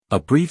A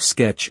brief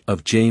sketch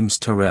of James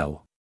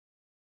Turrell.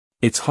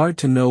 It's hard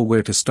to know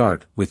where to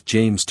start with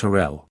James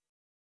Turrell.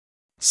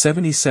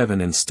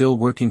 77 and still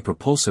working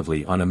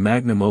propulsively on a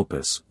magnum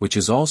opus which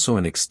is also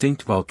an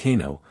extinct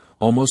volcano,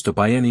 almost a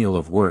biennial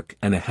of work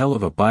and a hell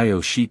of a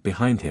bio sheet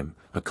behind him,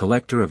 a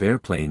collector of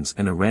airplanes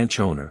and a ranch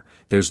owner.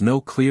 There's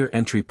no clear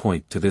entry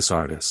point to this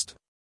artist.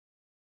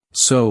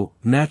 So,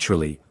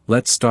 naturally,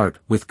 let's start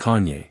with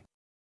Kanye.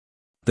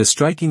 The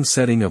striking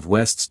setting of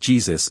West's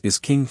Jesus is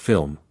King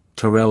film,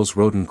 Turrell's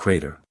Rodin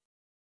Crater.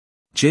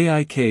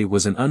 JIK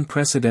was an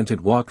unprecedented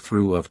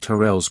walkthrough of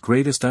Turrell's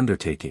greatest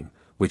undertaking,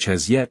 which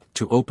has yet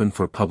to open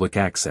for public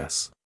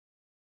access.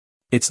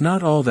 It's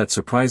not all that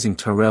surprising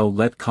Turrell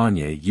let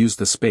Kanye use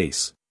the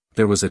space.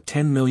 There was a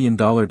 $10 million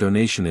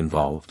donation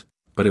involved,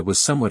 but it was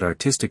somewhat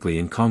artistically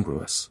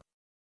incongruous.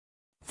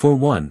 For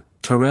one,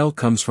 Turrell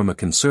comes from a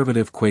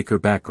conservative Quaker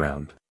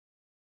background.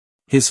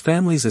 His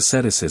family's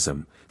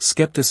asceticism,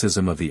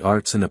 skepticism of the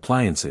arts and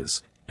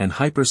appliances, and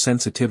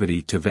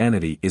hypersensitivity to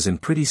vanity is in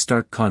pretty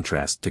stark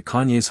contrast to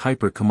Kanye's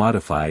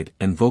hyper-commodified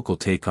and vocal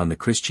take on the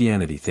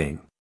Christianity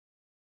thing.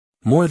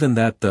 More than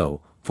that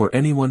though, for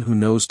anyone who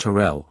knows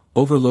Turrell,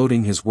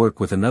 overloading his work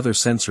with another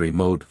sensory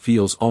mode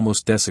feels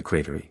almost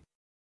desecratory.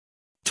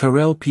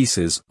 Turrell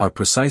pieces are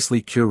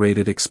precisely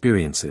curated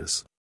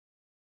experiences.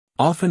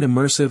 Often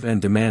immersive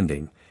and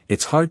demanding,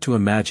 it's hard to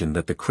imagine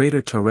that the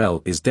crater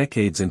Turrell is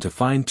decades into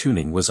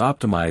fine-tuning was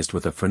optimized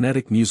with a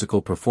frenetic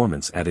musical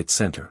performance at its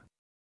center.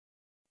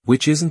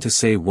 Which isn't to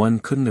say one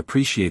couldn't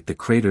appreciate the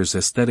crater's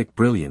aesthetic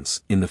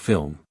brilliance in the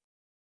film.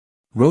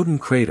 Rodin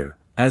Crater,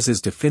 as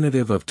is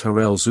definitive of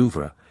Turrell's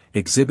oeuvre,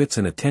 exhibits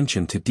an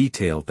attention to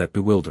detail that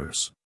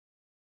bewilders.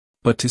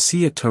 But to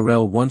see a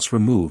Turrell once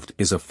removed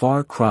is a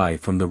far cry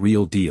from the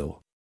real deal.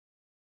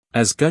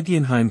 As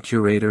Guggenheim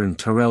curator and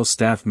Turrell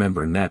staff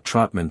member Nat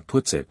Trotman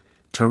puts it,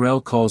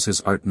 Turrell calls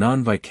his art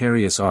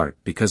non-vicarious art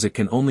because it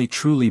can only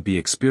truly be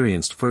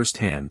experienced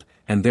firsthand,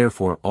 and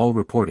therefore all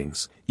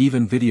reportings,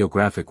 even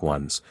videographic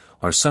ones,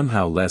 are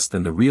somehow less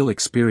than the real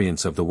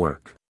experience of the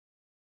work.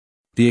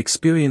 The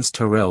experience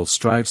Turrell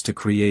strives to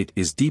create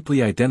is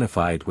deeply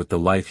identified with the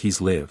life he's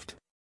lived.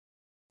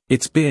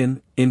 It's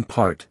been, in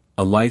part,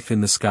 a life in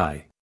the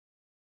sky.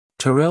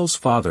 Turrell's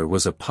father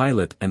was a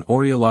pilot and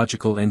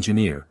ornithological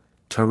engineer.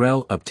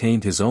 Turrell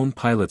obtained his own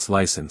pilot's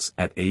license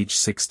at age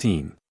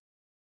 16.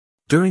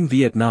 During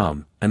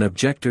Vietnam, an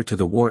objector to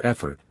the war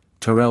effort,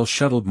 Turrell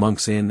shuttled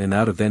monks in and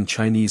out of then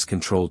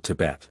Chinese-controlled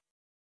Tibet.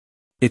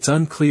 It's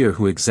unclear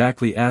who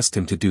exactly asked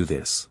him to do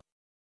this.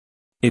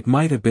 It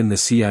might have been the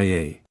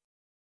CIA.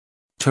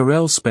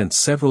 Turrell spent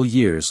several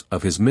years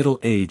of his middle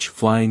age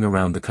flying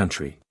around the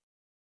country.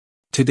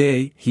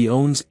 Today, he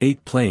owns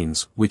 8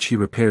 planes which he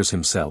repairs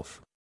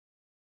himself.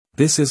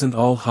 This isn't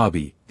all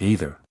hobby,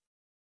 either.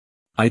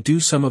 I do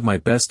some of my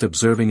best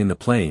observing in the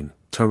plane,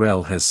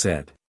 Turrell has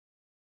said.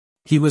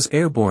 He was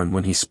airborne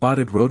when he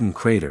spotted Rodin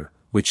Crater,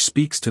 which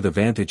speaks to the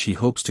vantage he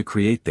hopes to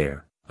create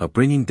there, a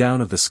bringing down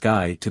of the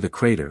sky to the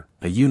crater,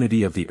 a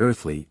unity of the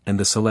earthly and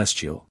the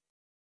celestial.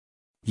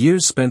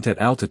 Years spent at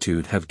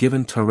altitude have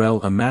given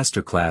Turrell a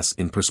masterclass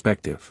in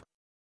perspective.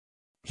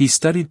 He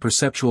studied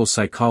perceptual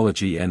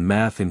psychology and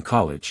math in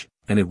college,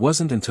 and it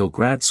wasn't until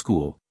grad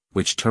school,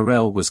 which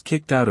Turrell was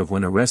kicked out of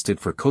when arrested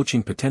for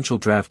coaching potential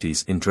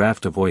draftees in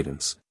draft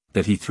avoidance,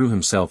 that he threw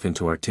himself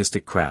into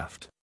artistic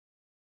craft.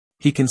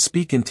 He can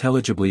speak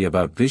intelligibly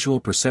about visual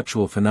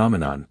perceptual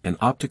phenomenon and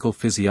optical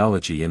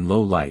physiology in low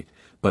light,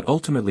 but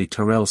ultimately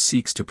Turrell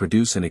seeks to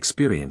produce an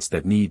experience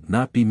that need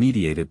not be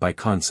mediated by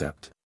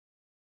concept.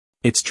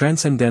 It's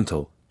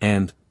transcendental,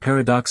 and,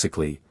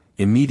 paradoxically,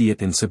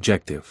 immediate and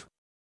subjective.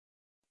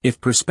 If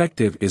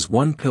perspective is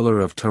one pillar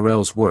of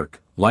Turrell's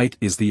work, light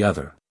is the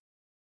other.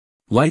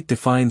 Light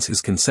defines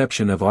his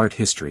conception of art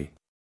history.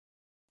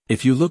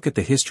 If you look at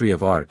the history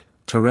of art,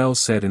 Turrell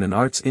said in an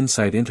Arts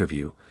Insight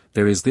interview,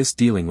 there is this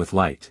dealing with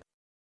light.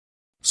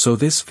 So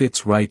this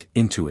fits right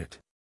into it.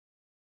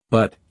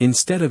 But,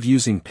 instead of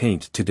using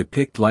paint to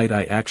depict light,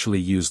 I actually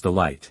use the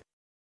light.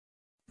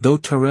 Though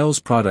Turrell's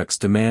products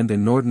demand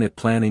inordinate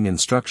planning and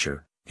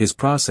structure, his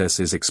process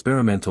is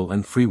experimental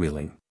and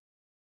freewheeling.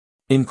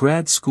 In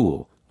grad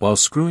school, while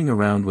screwing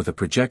around with a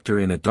projector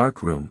in a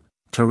dark room,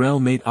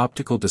 Turrell made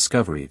optical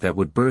discovery that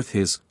would birth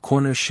his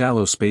Corner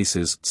Shallow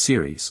Spaces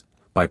series.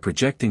 By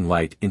projecting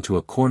light into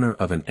a corner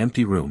of an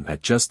empty room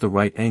at just the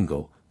right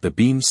angle, the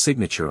beam's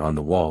signature on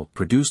the wall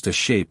produced a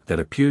shape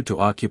that appeared to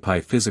occupy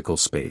physical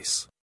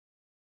space.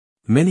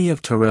 Many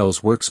of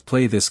Turrell's works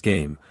play this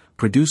game,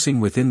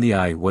 producing within the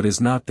eye what is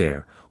not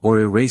there,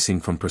 or erasing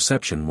from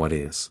perception what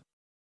is.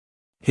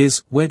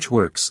 His wedge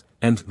works,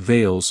 and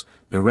veils,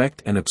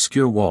 erect and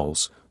obscure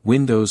walls,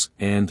 windows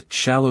and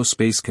shallow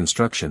space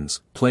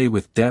constructions play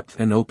with depth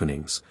and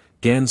openings.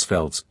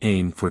 Gansfeld's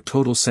aim for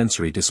total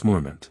sensory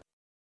dismemberment.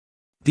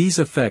 These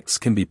effects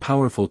can be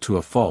powerful to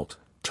a fault.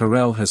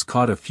 Turrell has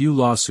caught a few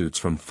lawsuits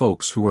from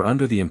folks who were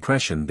under the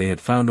impression they had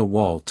found a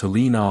wall to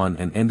lean on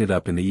and ended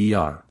up in the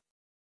ER.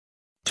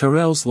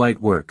 Turrell's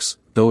light works,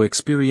 though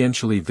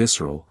experientially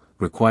visceral,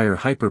 require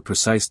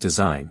hyper-precise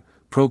design,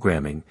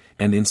 programming,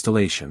 and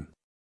installation.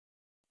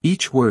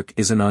 Each work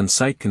is an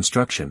on-site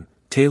construction,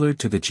 tailored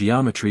to the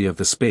geometry of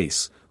the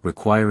space,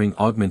 requiring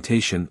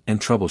augmentation and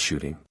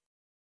troubleshooting.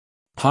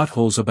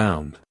 Potholes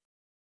abound.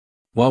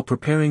 While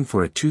preparing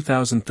for a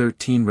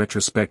 2013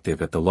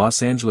 retrospective at the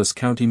Los Angeles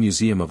County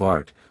Museum of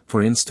Art,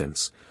 for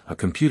instance, a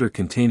computer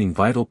containing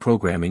vital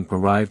programming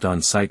arrived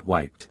on site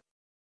wiped.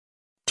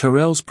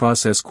 Turrell's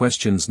process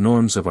questions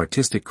norms of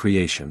artistic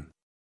creation.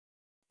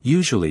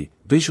 Usually,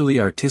 visually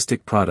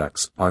artistic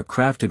products are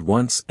crafted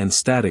once and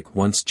static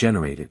once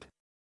generated.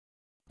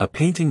 A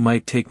painting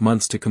might take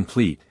months to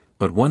complete,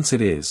 but once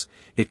it is,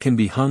 it can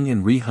be hung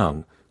and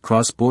rehung,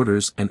 cross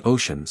borders and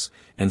oceans,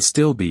 and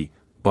still be,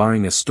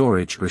 barring a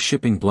storage or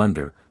shipping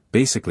blunder,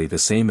 basically the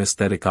same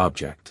aesthetic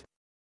object.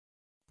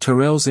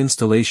 Turrell's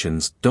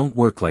installations don't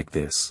work like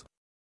this.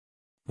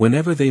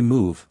 Whenever they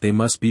move, they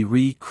must be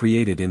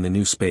re-created in the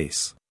new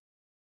space.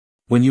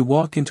 When you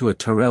walk into a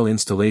Turrell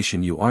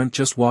installation, you aren't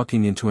just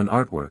walking into an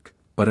artwork,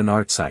 but an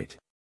art site.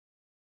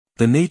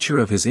 The nature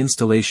of his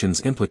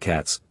installations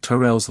implicates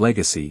Turrell's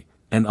legacy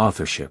and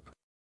authorship.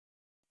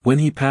 When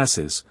he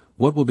passes,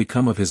 what will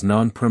become of his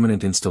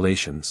non-permanent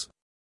installations?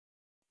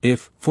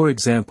 If, for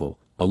example,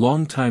 a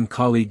longtime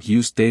colleague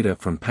used data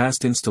from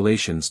past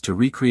installations to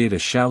recreate a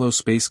shallow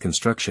space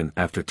construction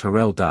after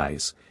Turrell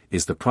dies,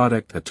 is the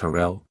product a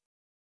Turrell?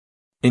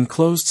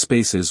 Enclosed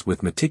spaces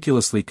with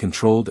meticulously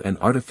controlled and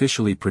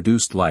artificially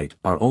produced light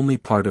are only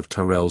part of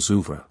Turrell's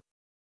oeuvre.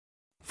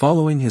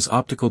 Following his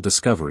optical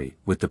discovery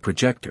with the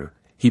projector,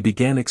 he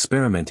began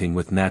experimenting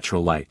with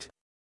natural light.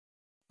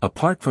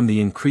 Apart from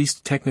the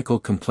increased technical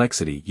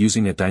complexity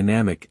using a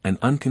dynamic and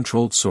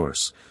uncontrolled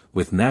source,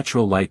 with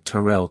natural light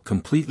Turrell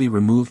completely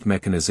removed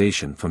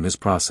mechanization from his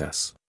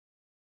process.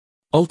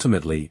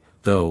 Ultimately,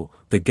 though,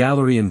 the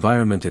gallery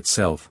environment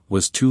itself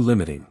was too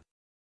limiting.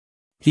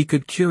 He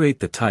could curate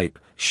the type,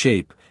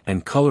 shape,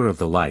 and color of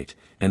the light,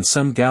 and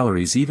some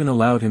galleries even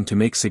allowed him to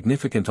make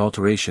significant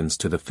alterations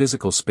to the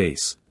physical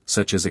space,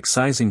 such as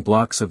excising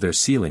blocks of their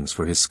ceilings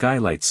for his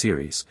Skylight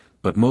series,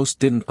 but most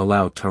didn't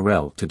allow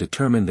Turrell to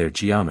determine their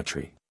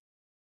geometry.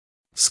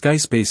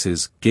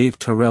 Skyspaces gave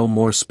Turrell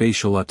more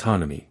spatial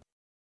autonomy.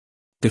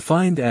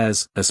 Defined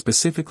as a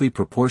specifically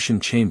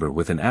proportioned chamber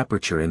with an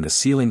aperture in the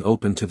ceiling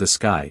open to the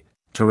sky,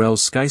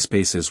 Turrell's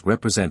skyspaces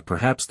represent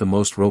perhaps the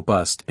most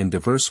robust and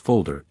diverse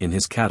folder in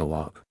his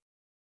catalog.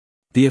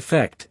 The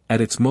effect, at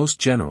its most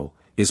general,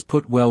 is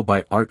put well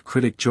by art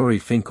critic Jory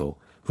Finkel,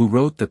 who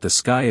wrote that the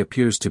sky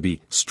appears to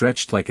be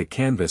stretched like a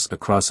canvas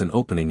across an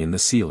opening in the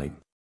ceiling.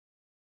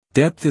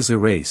 Depth is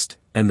erased,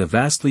 and the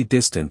vastly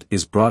distant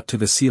is brought to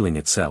the ceiling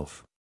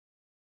itself.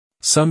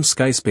 Some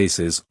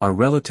skyspaces are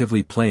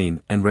relatively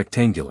plain and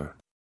rectangular.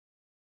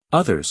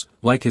 Others,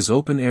 like his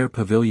open-air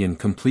pavilion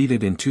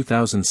completed in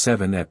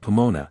 2007 at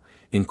Pomona,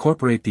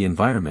 incorporate the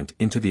environment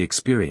into the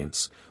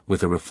experience,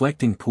 with a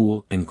reflecting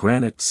pool and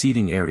granite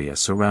seating area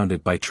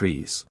surrounded by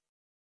trees.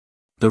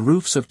 The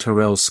roofs of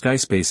Turrell's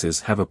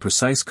skyspaces have a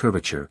precise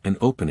curvature and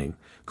opening,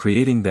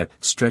 creating that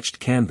stretched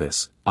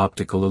canvas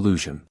optical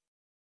illusion.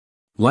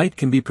 Light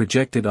can be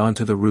projected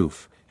onto the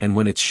roof, and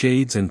when its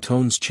shades and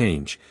tones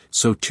change,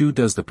 so too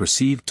does the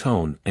perceived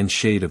tone and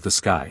shade of the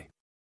sky.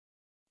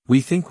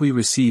 We think we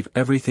receive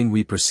everything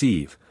we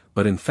perceive,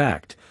 but in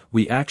fact,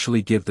 we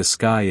actually give the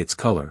sky its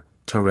color,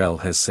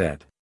 Turrell has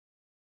said.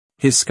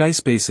 His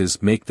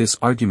skyspaces make this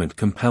argument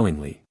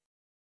compellingly.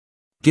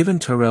 Given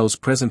Turrell's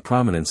present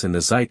prominence in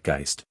the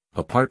zeitgeist,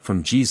 apart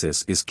from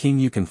Jesus is King,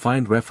 you can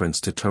find reference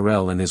to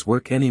Turrell and his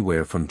work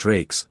anywhere from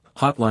Drake's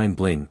Hotline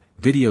Bling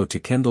video to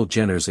Kendall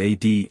Jenner's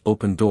AD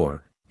Open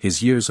Door.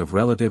 His years of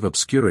relative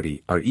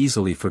obscurity are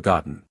easily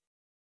forgotten.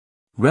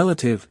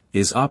 Relative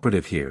is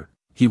operative here.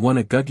 He won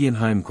a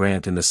Guggenheim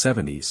grant in the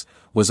 70s,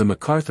 was a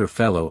MacArthur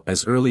Fellow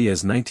as early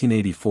as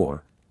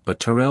 1984, but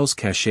Turrell's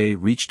cachet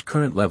reached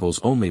current levels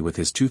only with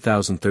his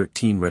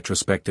 2013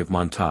 retrospective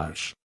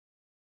montage.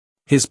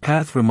 His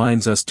path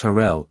reminds us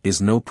Turrell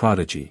is no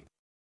prodigy.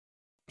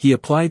 He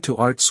applied to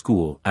art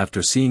school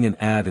after seeing an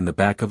ad in the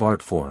back of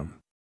Artforum.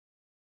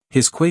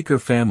 His Quaker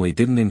family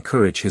didn't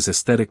encourage his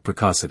aesthetic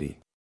precocity.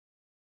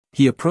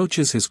 He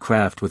approaches his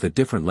craft with a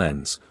different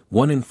lens,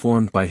 one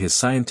informed by his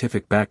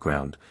scientific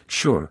background,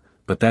 sure,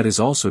 but that is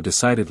also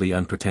decidedly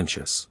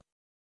unpretentious.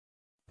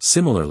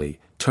 Similarly,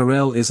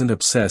 Turrell isn't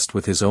obsessed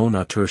with his own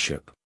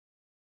authorship.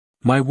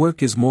 "My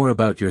work is more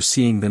about your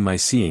seeing than my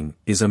seeing,"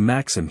 is a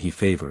maxim he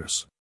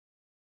favors.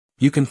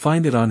 You can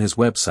find it on his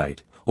website,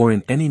 or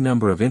in any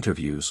number of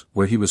interviews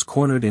where he was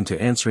cornered into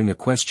answering a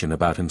question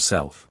about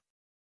himself.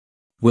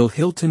 Will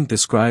Hilton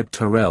described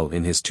Turrell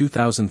in his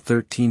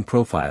 2013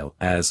 profile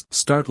as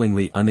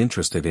startlingly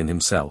uninterested in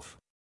himself.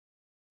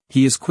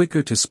 He is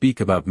quicker to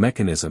speak about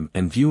mechanism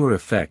and viewer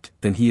effect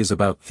than he is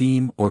about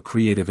theme or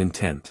creative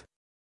intent.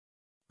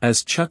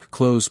 As Chuck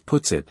Close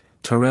puts it,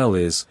 Turrell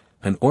is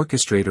an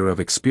orchestrator of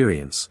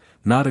experience,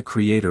 not a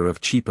creator of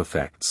cheap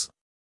effects.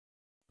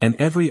 And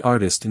every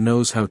artist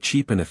knows how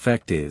cheap an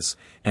effect is,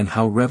 and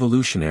how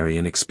revolutionary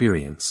an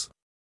experience.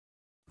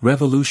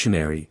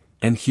 Revolutionary,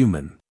 and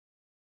human.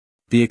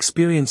 The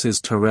experiences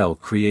Turrell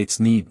creates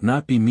need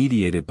not be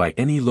mediated by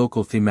any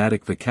local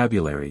thematic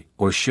vocabulary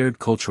or shared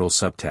cultural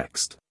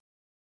subtext.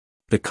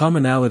 The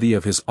commonality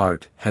of his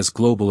art has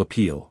global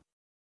appeal.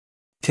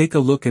 Take a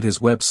look at his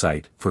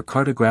website. For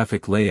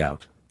cartographic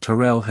layout,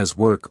 Turrell has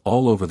work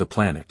all over the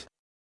planet.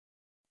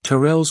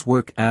 Turrell's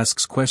work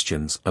asks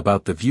questions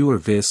about the viewer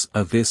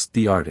vis-a-vis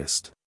the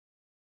artist.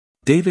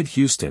 David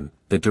Houston,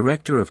 the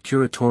director of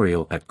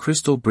curatorial at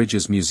Crystal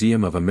Bridges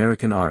Museum of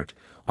American Art,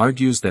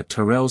 argues that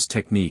Turrell's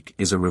technique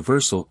is a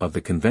reversal of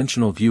the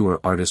conventional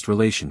viewer-artist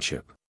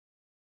relationship.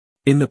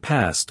 In the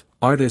past,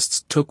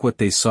 artists took what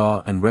they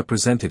saw and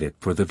represented it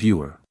for the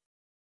viewer.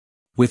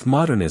 With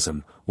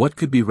modernism, what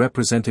could be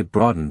represented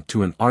broadened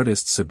to an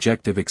artist's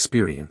subjective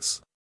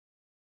experience.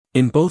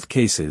 In both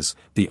cases,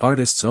 the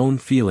artist's own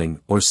feeling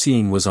or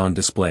seeing was on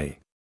display.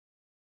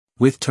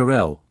 With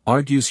Turrell,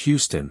 argues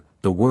Houston,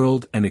 the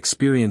world and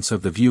experience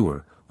of the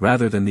viewer,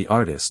 rather than the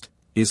artist,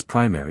 is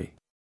primary.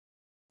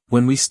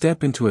 When we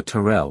step into a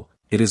Turrell,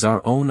 it is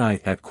our own eye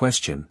at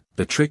question,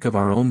 the trick of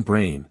our own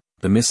brain,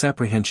 the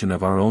misapprehension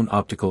of our own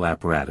optical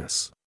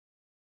apparatus.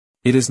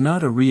 It is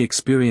not a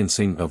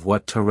re-experiencing of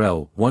what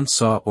Turrell once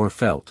saw or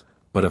felt,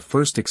 but a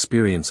first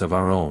experience of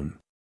our own.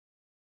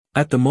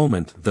 At the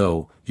moment,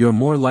 though, you're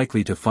more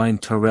likely to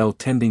find Turrell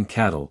tending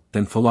cattle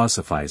than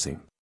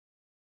philosophizing.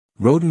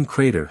 Roden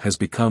Crater has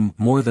become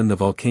more than the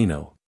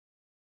volcano.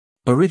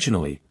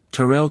 Originally,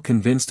 Turrell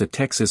convinced a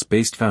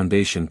Texas-based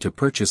foundation to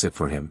purchase it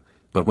for him,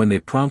 but when they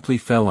promptly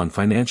fell on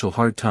financial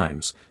hard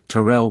times,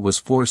 Turrell was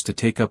forced to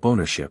take up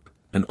ownership,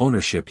 an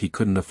ownership he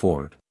couldn't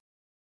afford.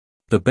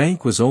 The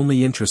bank was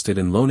only interested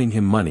in loaning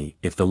him money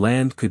if the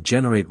land could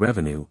generate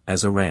revenue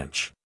as a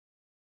ranch.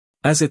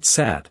 As it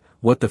sat,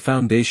 what the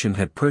foundation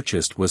had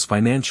purchased was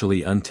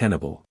financially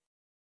untenable.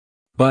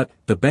 But,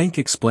 the bank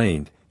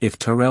explained, if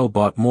Turrell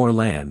bought more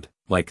land,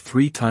 like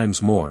 3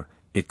 times more,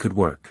 it could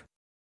work.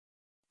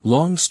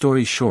 Long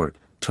story short,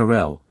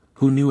 Turrell,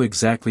 who knew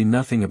exactly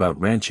nothing about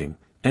ranching,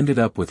 ended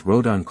up with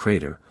Roden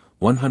Crater,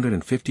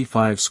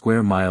 155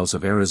 square miles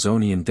of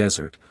Arizonian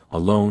desert, a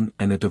loan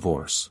and a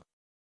divorce.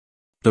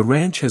 The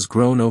ranch has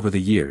grown over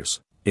the years,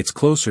 it's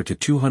closer to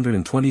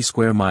 220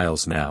 square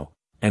miles now,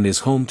 and is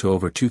home to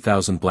over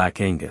 2,000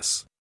 Black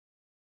Angus.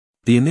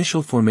 The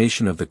initial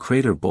formation of the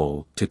crater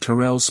bowl, to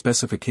Turrell's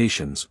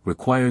specifications,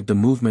 required the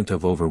movement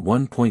of over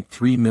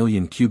 1.3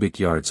 million cubic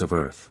yards of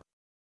earth.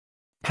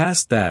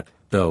 Past that,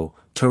 though,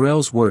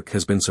 Turrell's work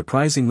has been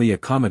surprisingly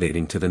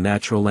accommodating to the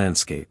natural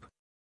landscape.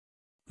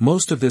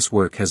 Most of this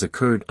work has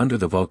occurred under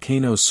the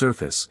volcano's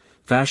surface,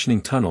 fashioning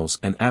tunnels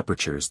and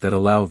apertures that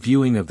allow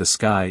viewing of the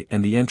sky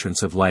and the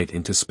entrance of light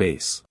into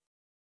space.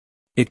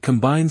 It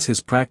combines his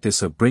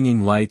practice of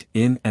bringing light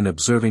in and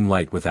observing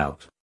light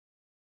without.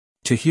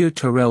 To hear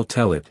Turrell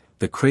tell it,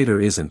 the crater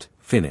isn't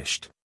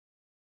finished.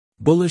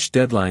 Bullish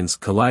deadlines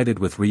collided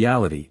with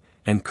reality,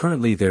 and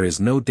currently there is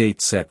no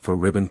date set for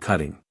ribbon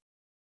cutting.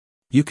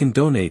 You can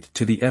donate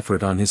to the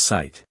effort on his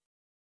site.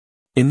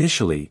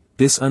 Initially,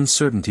 this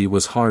uncertainty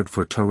was hard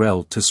for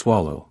Turrell to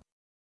swallow.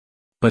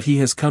 But he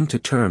has come to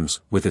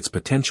terms with its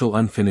potential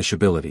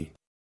unfinishability.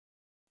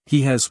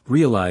 He has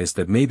realized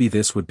that maybe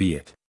this would be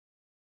it.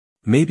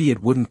 Maybe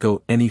it wouldn't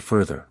go any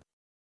further.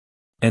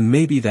 And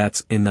maybe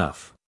that's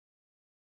enough.